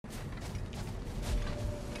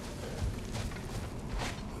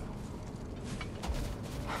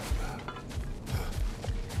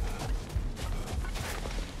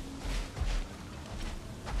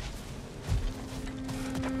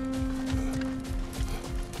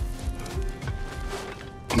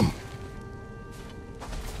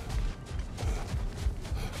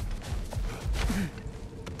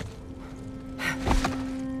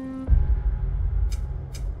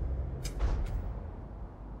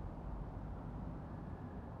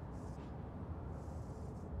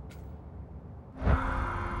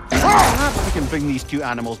we can bring these two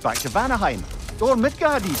animals back to Vanaheim, or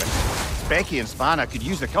Midgard even. Becky and Spanna could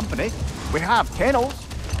use the company. We have kennels.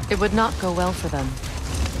 It would not go well for them.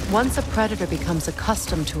 Once a predator becomes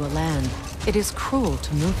accustomed to a land, it is cruel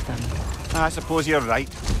to move them. I suppose you're right.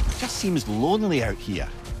 It just seems lonely out here.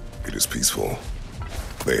 It is peaceful.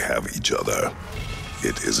 They have each other.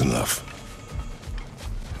 It is enough.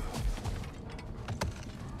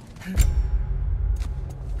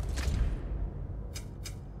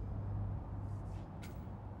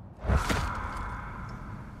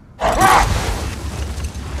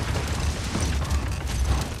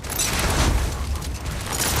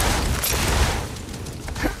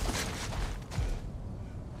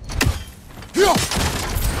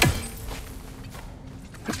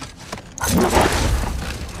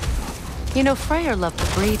 You know, Freyr loved to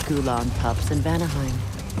breed Gulan pups in Vanaheim.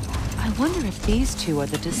 I wonder if these two are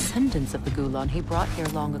the descendants of the Gulan he brought here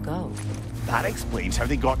long ago. That explains how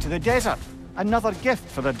they got to the desert. Another gift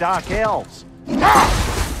for the Dark Elves.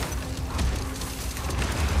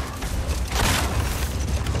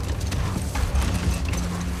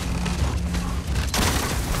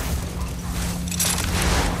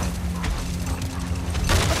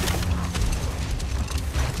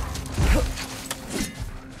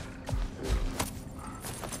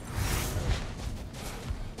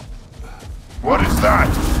 What is that?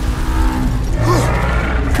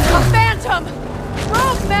 A phantom!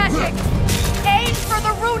 Rogue magic! Aim for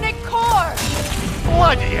the runic core!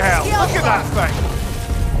 Bloody hell! Look at that thing!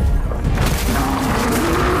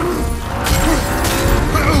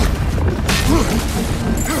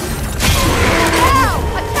 Now!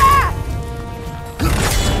 Attack!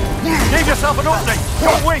 Give yourself an opening!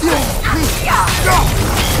 Don't waste it!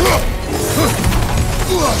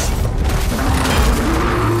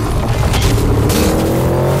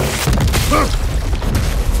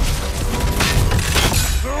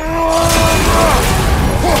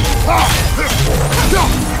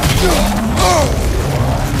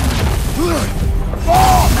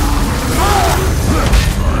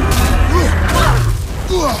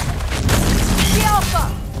 The Alpha!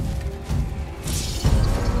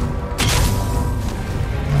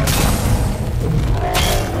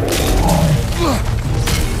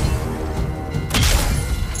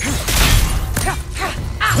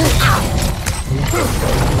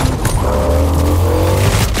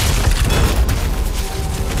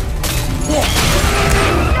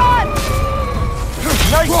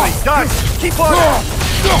 Nicely done! Keep on!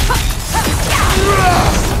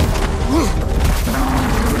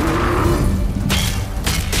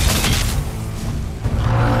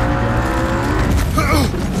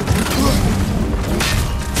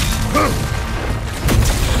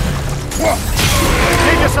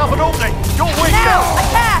 Give yourself an opening! Don't waste it! Now!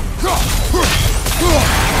 Attack!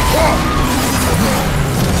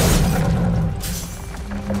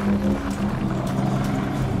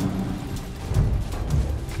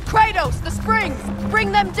 Kratos, the springs!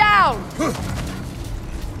 Bring them down!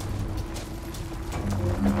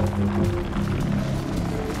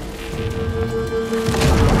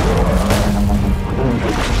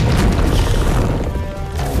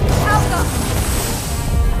 Alpha!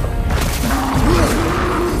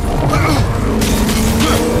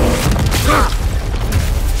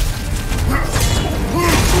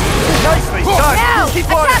 Nicely done! Now!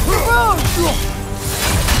 Keep on Attack it! the rune!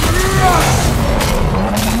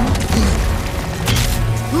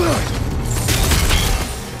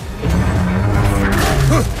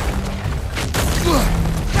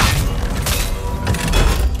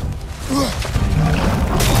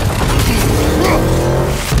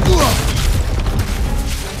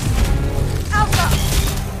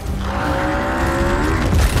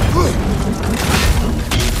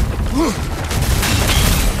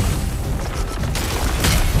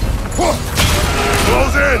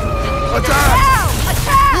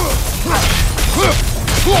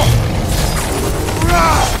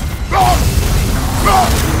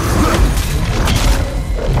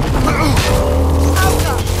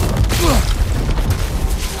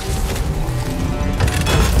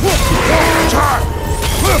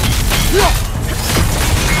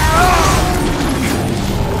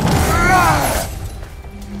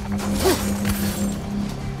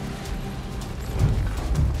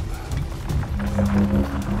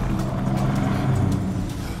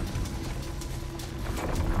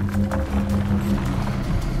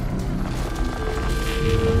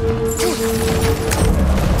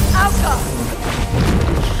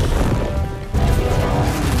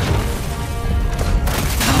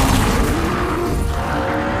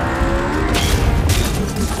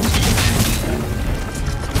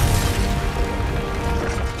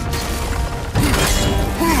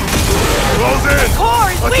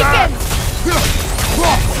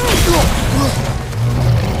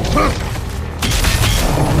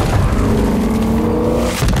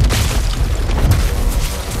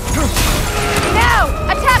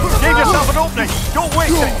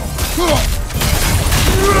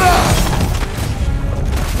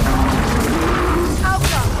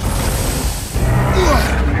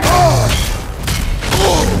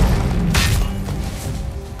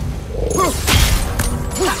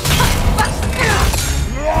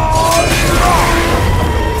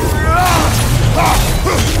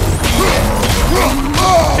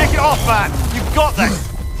 off, man! You've got this!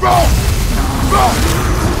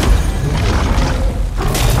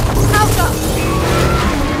 Alpha!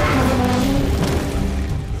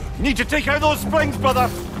 You need to take out those springs, brother!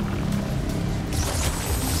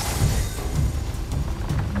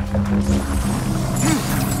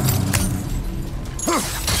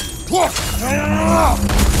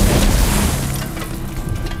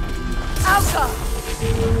 Alpha!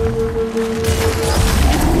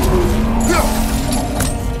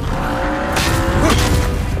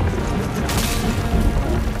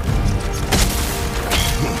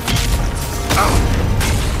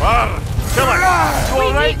 Kill it! You We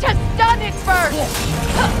alright? need to stun it first!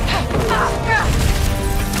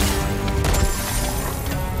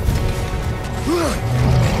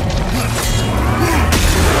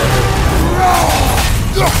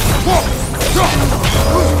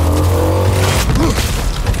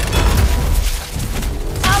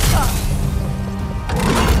 Alpha!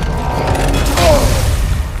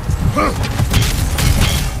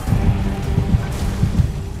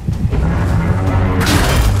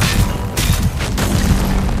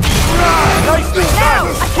 Nicely done!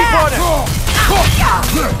 Keep on it!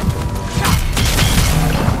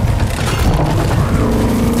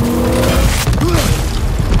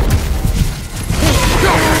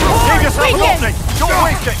 Give yourself an opening! Don't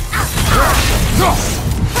waste it!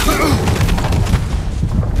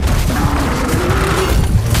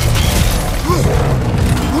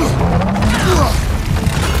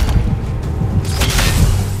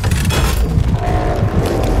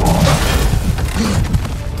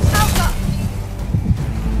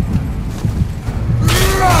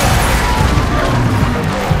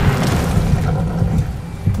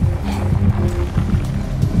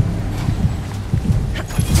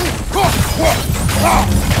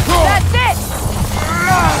 That's it!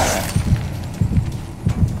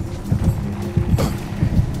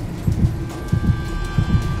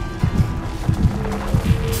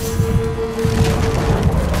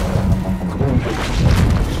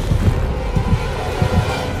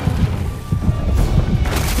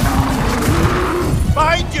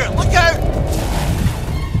 Behind you! Look out!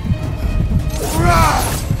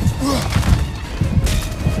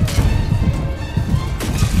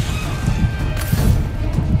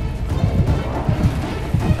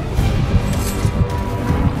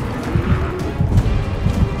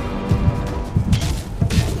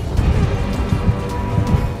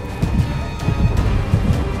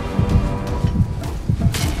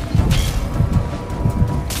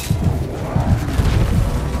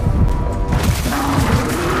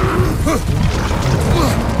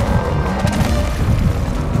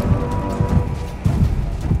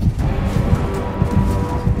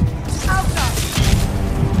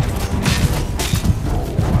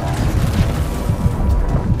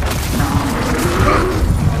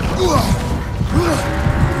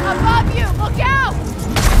 Above you! Look out!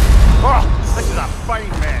 Oh, this is a fine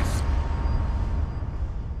mess.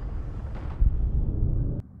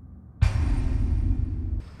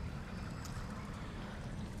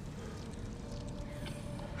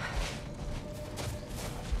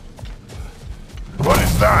 What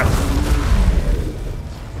is that?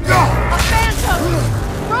 A phantom!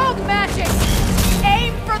 Rogue magic!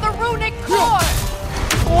 Aim for the runic core!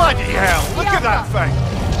 Bloody hell! Look at that thing!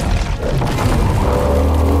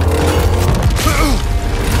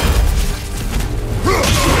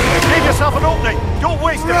 Give yourself an opening! Don't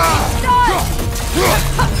waste it!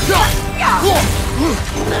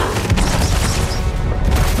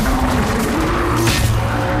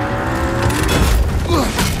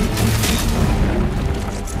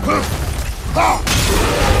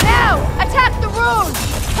 Now! Attack the rune!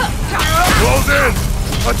 Close in!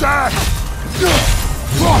 Attack!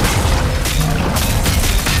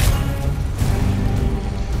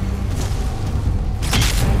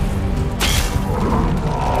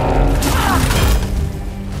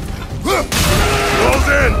 Close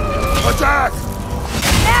in! Attack!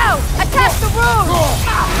 Now! Attack the rune!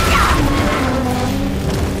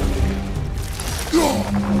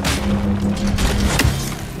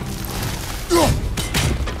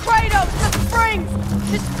 Kratos, the springs!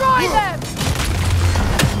 Destroy them!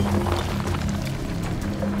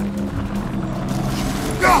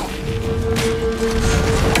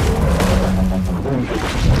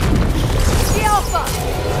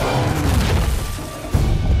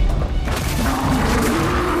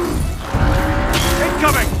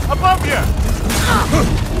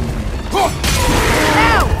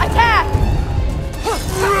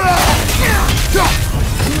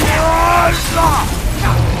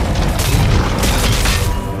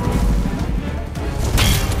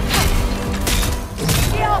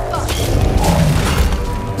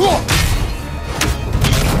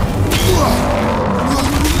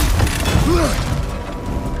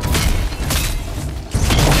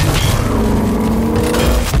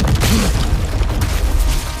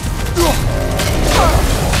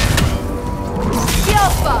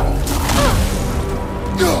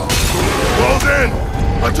 Close in!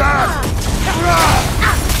 Attack!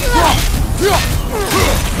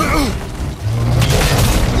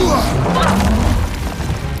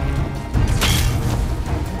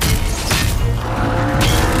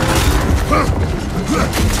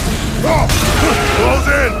 Close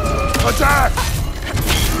in! Attack!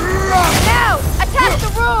 Now! Attack the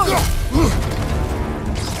rune!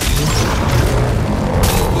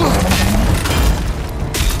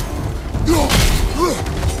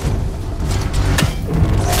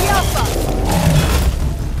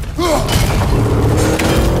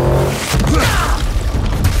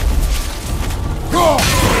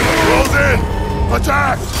 Close in!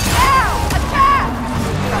 Attack! Now! Attack!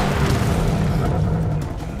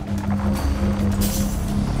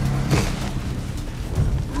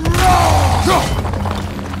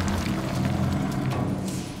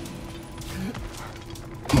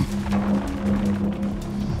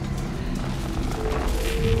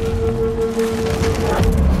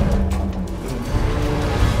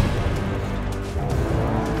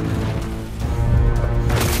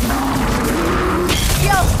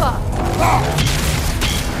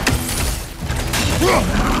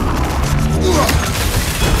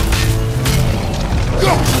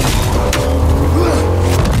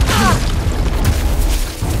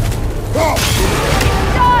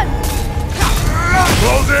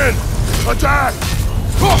 Close in! Attack!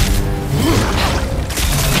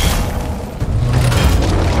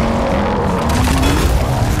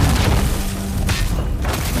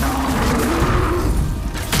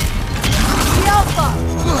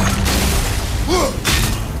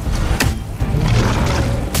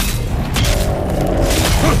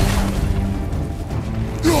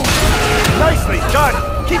 Nicely done!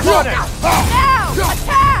 Keep running! Now!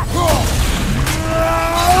 Attack!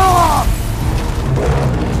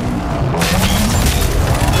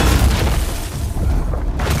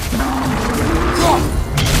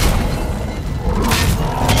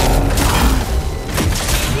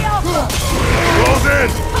 Close in!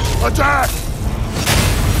 Attack!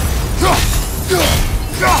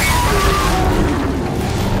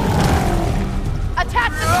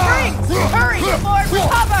 Attack the strings! Hurry before it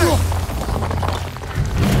recovers!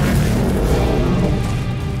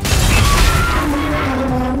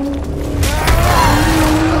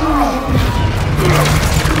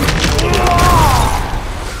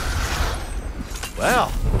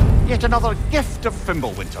 Well, yet another gift of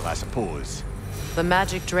Fimbulwinter, I suppose. The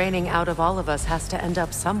magic draining out of all of us has to end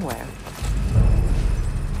up somewhere.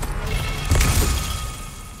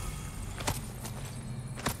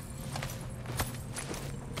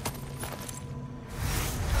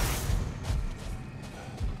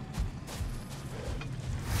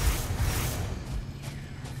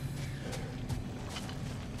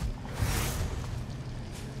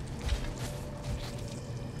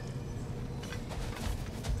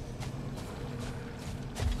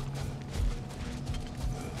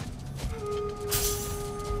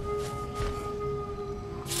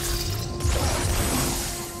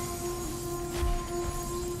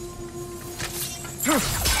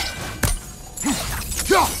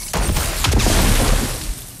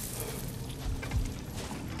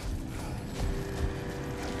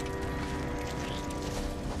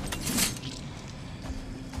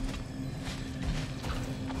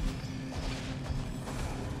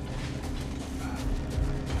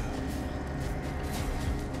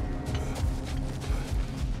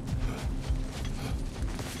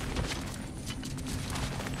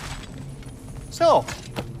 So,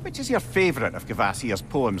 which is your favourite of Gavasir's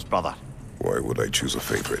poems, brother? Why would I choose a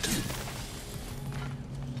favorite?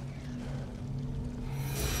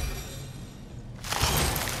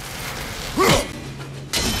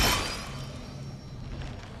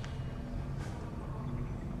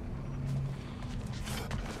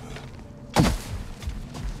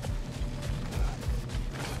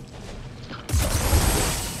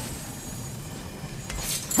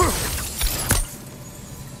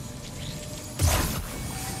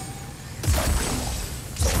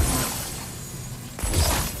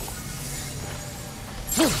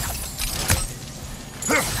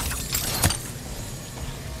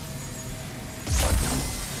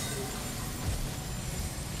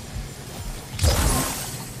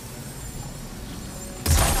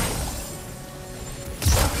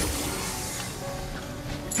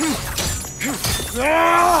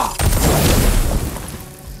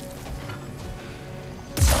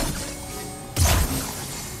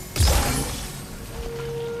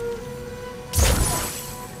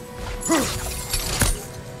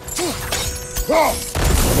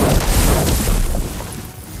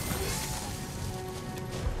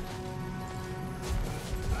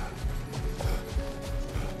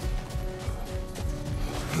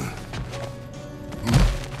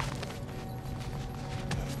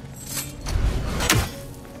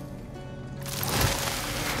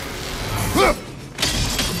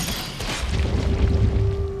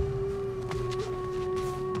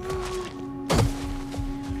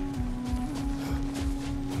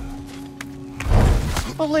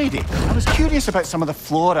 lady. I was curious about some of the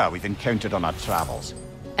flora we've encountered on our travels.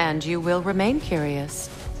 And you will remain curious.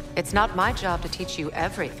 It's not my job to teach you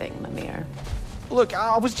everything, Mimir. Look,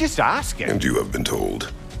 I was just asking. And you have been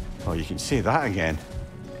told. Oh, you can say that again.